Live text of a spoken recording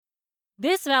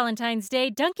This Valentine's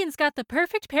Day, Dunkin's got the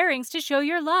perfect pairings to show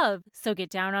your love. So get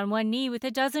down on one knee with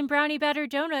a dozen brownie batter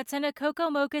donuts and a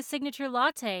cocoa mocha signature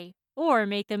latte. Or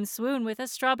make them swoon with a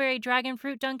strawberry dragon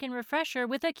fruit Dunkin' refresher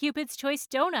with a Cupid's Choice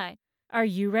donut. Are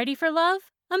you ready for love?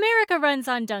 America runs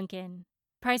on Dunkin'.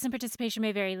 Price and participation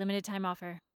may vary. Limited time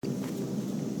offer.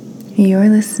 You're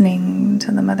listening to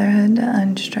the Motherhood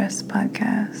Unstressed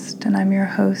podcast, and I'm your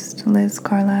host, Liz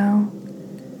Carlisle.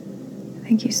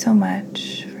 Thank you so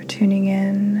much for tuning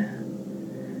in,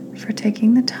 for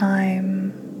taking the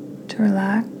time to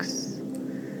relax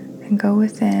and go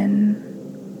within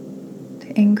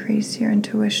to increase your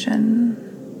intuition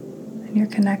and your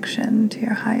connection to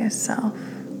your highest self.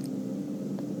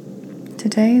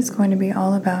 Today is going to be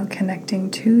all about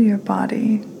connecting to your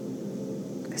body,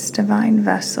 this divine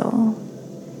vessel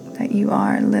that you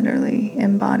are literally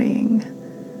embodying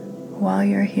while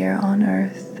you're here on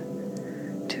earth,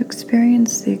 to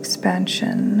experience the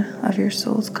expansion of your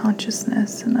soul's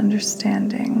consciousness and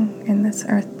understanding in this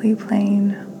earthly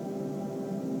plane.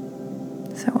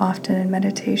 So often in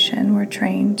meditation, we're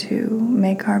trained to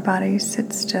make our bodies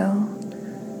sit still,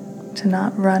 to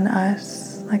not run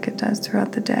us like it does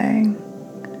throughout the day.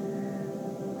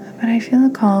 But I feel a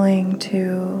calling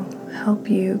to help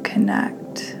you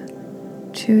connect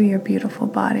to your beautiful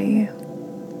body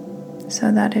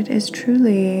so that it is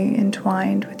truly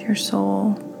entwined with your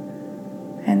soul,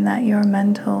 and that your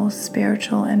mental,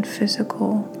 spiritual, and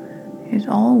physical is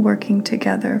all working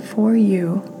together for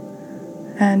you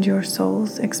and your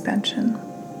soul's expansion.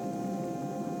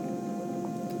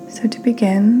 So to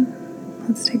begin,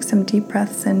 let's take some deep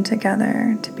breaths in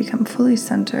together to become fully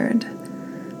centered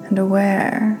and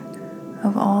aware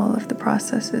of all of the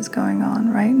processes going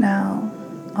on right now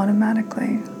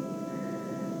automatically.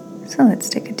 So let's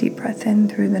take a deep breath in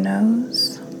through the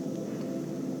nose.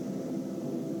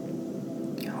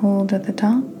 Hold at the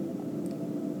top.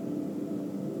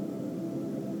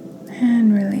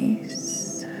 And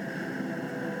release.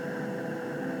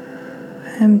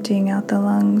 Emptying out the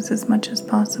lungs as much as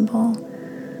possible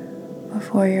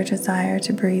before your desire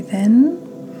to breathe in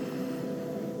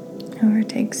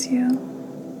overtakes you.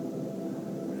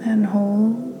 And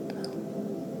hold.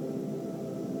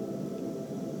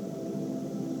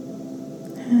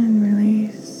 And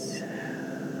release.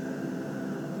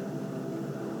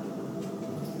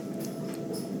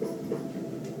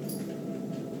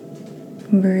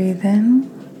 Breathe in.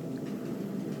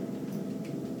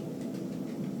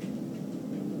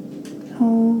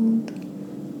 Hold.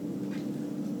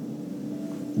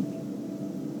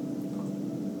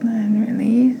 And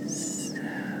release.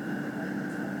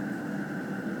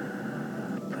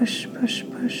 Push, push,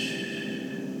 push.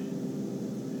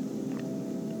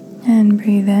 And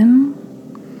breathe in.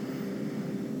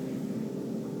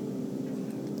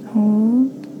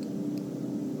 Hold.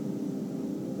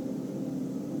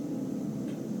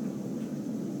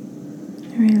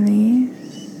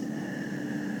 Release.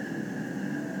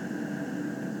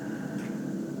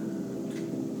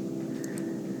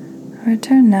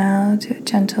 Return now to a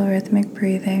gentle rhythmic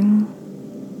breathing.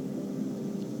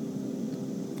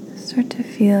 Start to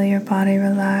feel your body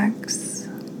relax.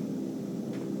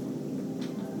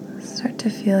 Start to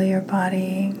feel your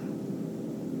body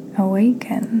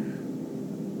awaken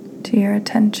to your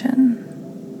attention.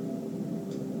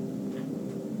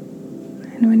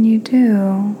 And when you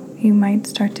do, you might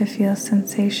start to feel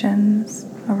sensations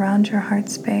around your heart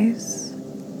space,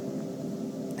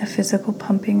 the physical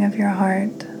pumping of your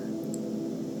heart,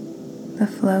 the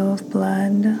flow of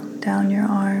blood down your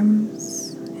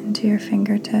arms into your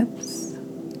fingertips.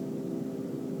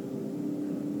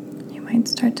 You might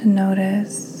start to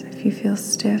notice if you feel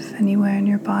stiff anywhere in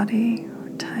your body or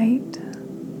tight.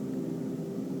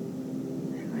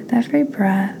 And with every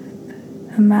breath,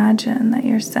 imagine that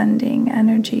you're sending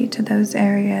energy to those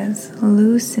areas,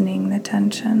 loosening the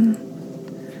tension,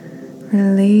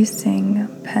 releasing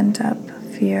pent-up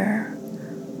fear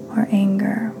or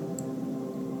anger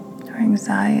or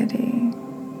anxiety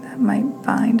that might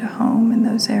find a home in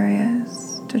those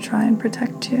areas to try and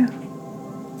protect you.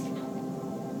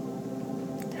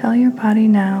 Tell your body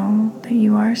now that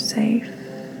you are safe.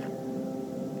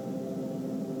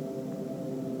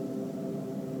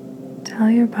 Tell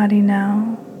your body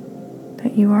now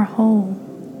that you are whole.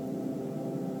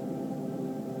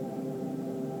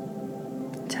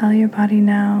 Tell your body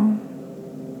now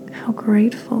how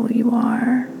grateful you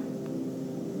are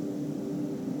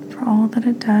for all that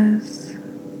it does.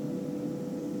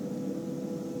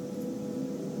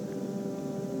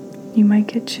 You might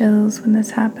get chills when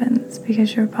this happens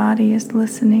because your body is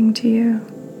listening to you.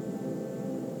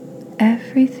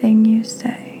 Everything you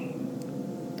say,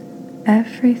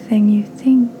 everything you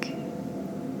think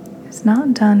It's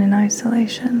not done in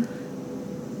isolation.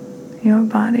 Your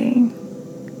body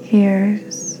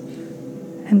hears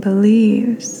and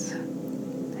believes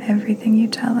everything you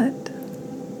tell it.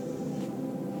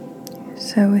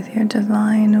 So with your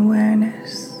divine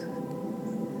awareness,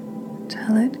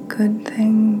 tell it good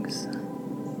things.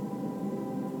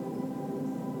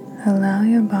 Allow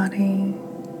your body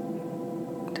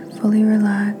to fully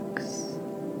relax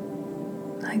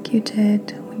like you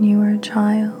did when you were a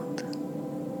child,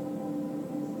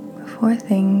 before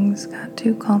things got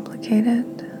too complicated,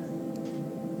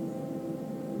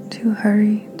 too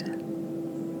hurried,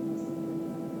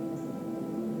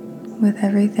 with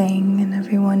everything and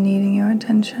everyone needing your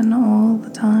attention all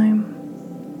the time.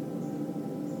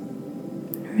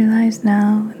 Realize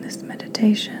now in this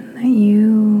meditation that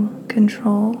you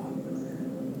control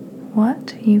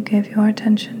what you give your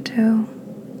attention to,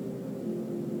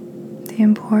 the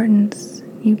importance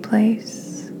you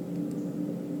place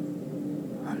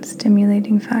on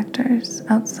stimulating factors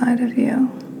outside of you.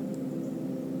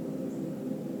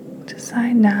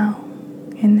 Decide now,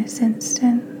 in this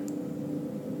instant,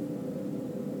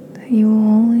 that you will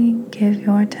only give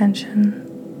your attention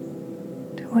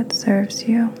to what serves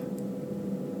you,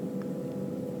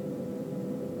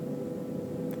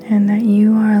 and that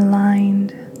you are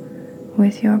aligned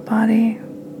with your body,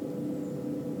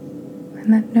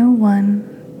 and that no one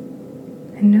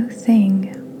and no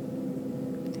thing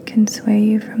can sway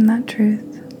you from that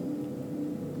truth,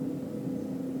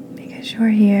 because you're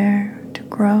here to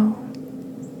grow,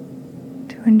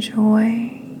 to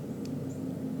enjoy,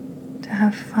 to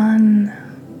have fun,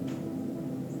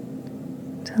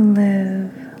 to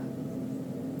live.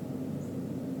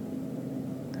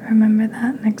 Remember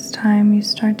that next time you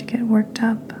start to get worked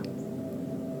up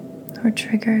or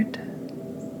triggered.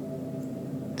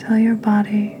 Tell your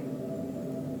body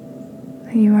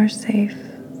that you are safe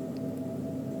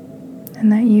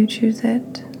and that you choose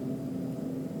it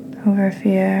over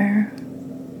fear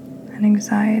and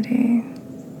anxiety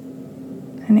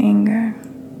and anger,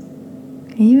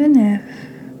 even if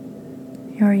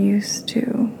you're used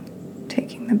to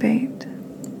taking the bait.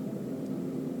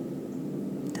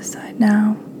 Decide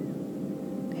now,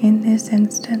 in this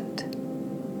instant,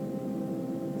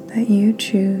 that you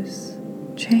choose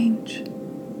change.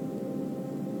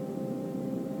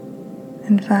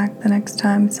 In fact, the next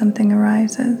time something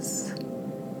arises,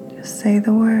 just say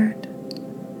the word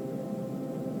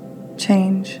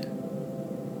change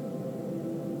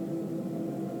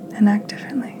and act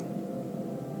differently.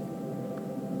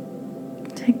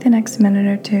 Take the next minute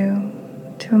or two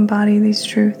to embody these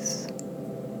truths,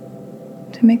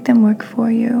 to make them work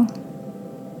for you.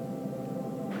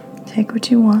 Take what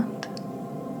you want,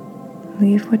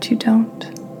 leave what you don't,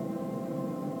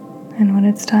 and when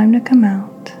it's time to come out,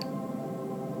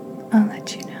 I'll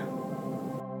let you know.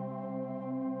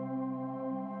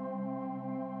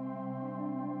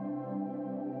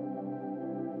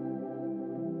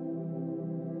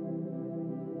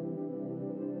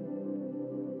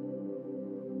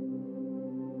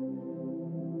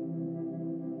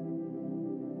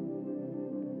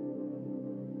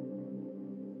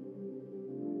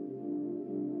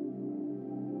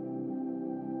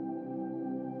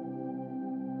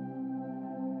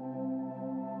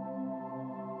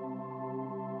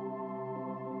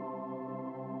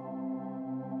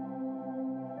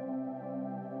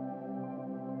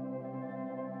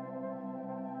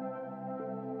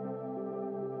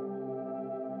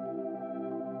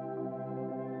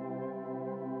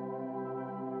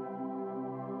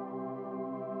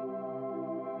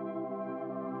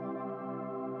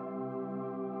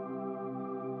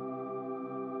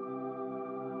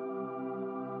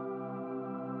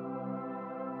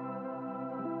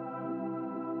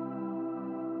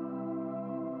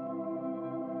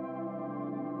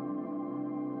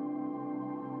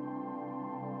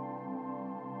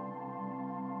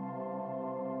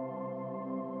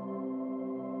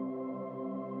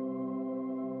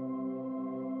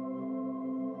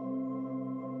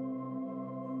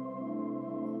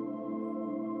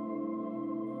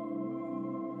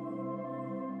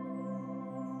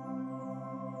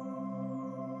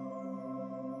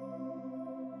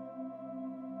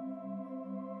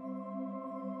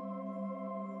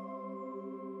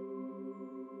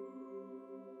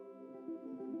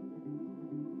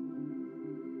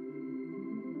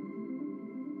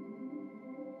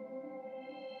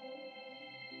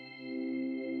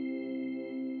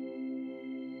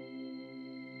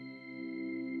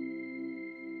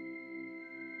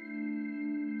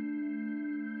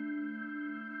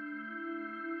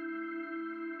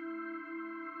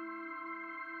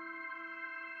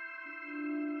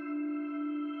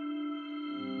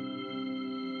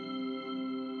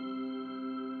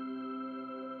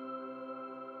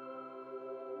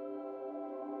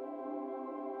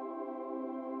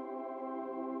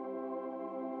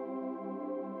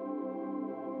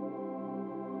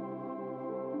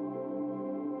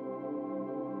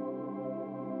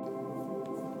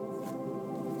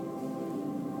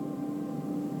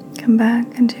 Come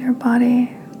back into your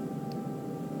body.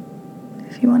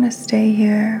 If you want to stay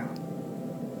here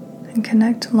and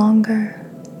connect longer,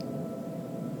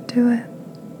 do it.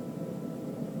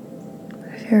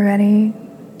 If you're ready,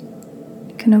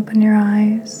 you can open your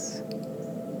eyes,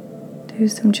 do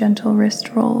some gentle wrist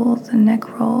rolls and neck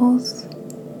rolls,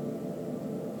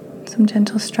 some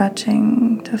gentle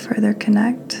stretching to further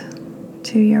connect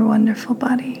to your wonderful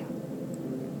body.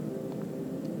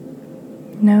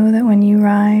 Know that when you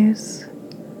rise,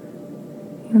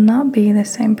 you'll not be the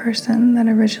same person that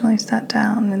originally sat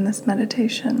down in this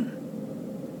meditation.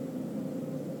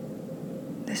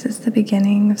 This is the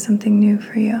beginning of something new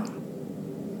for you.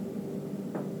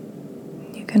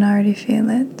 You can already feel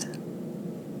it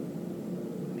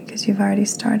because you've already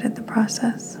started the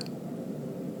process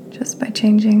just by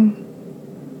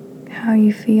changing how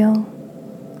you feel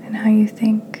and how you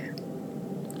think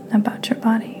about your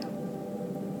body.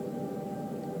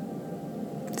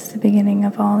 It's the beginning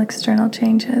of all external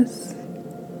changes,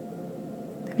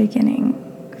 the beginning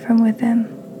from within.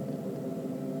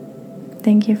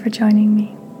 Thank you for joining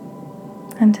me.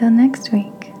 Until next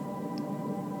week,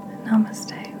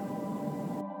 namaste.